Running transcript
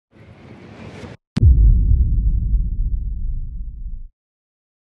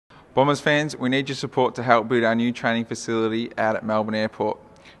Bombers fans, we need your support to help build our new training facility out at Melbourne Airport.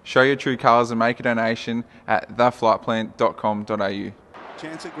 Show your true colours and make a donation at theflightplan.com.au.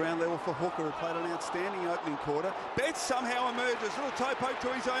 Chance at ground level for Hooker, who played an outstanding opening quarter. Betts somehow emerges. Little toe poke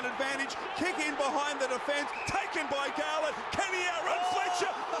to his own advantage. Kick in behind the defence. Taken by Garland. Can he outrun Fletcher?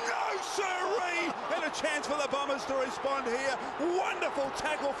 No, sirree! And a chance for the Bombers to respond here. Wonderful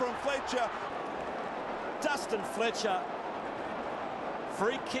tackle from Fletcher. Dustin Fletcher.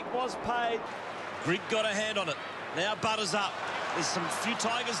 Free kick was paid. Grigg got a hand on it. Now Butters up. There's some few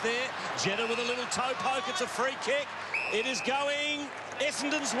Tigers there. Jetta with a little toe poke. It's a free kick. It is going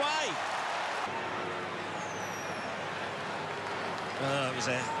Essendon's way. It was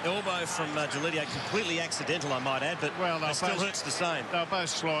an elbow from Delidio, completely accidental, I might add, but well, it still hurts the same. They're both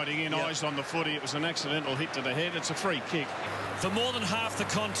sliding in, eyes on the footy. It was an accidental hit to the head. It's a free kick. For more than half the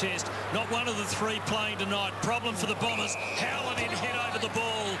contest, not one of the three playing tonight. Problem for the Bombers. Howland in head over the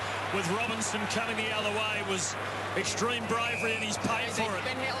ball with Robinson coming the other way was extreme bravery, and he's paid for it.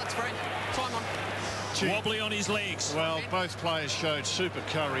 Ben Howlett's free. Time on. Wobbly on his legs. Well, both players showed super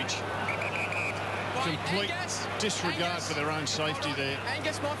courage. Complete disregard for their own safety there.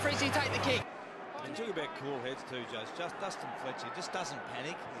 Angus might freeze, take the kick. And talk about cool heads too, Judge. Just Dustin Fletcher just doesn't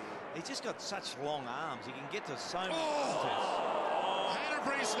panic. He's just got such long arms. He can get to so many contests.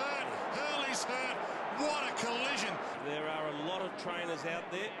 Hanbury's hurt. Hurley's hurt. What a collision. There are a lot of trainers out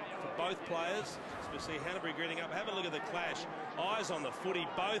there for both players. We see Hanbury gritting up. Have a look at the clash. Eyes on the footy,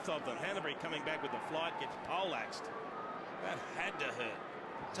 both of them. Hanbury coming back with the flight, gets poleaxed. That had to hurt.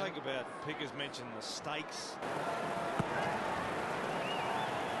 Talk about Pickers mentioned the stakes.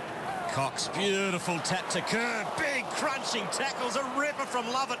 Cox, beautiful tap to Kerr. Big crunching tackles, a ripper from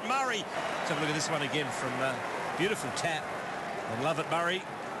Lovett Murray. Let's have a look at this one again from beautiful tap. And Lovett Murray,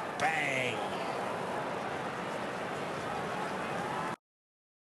 bang.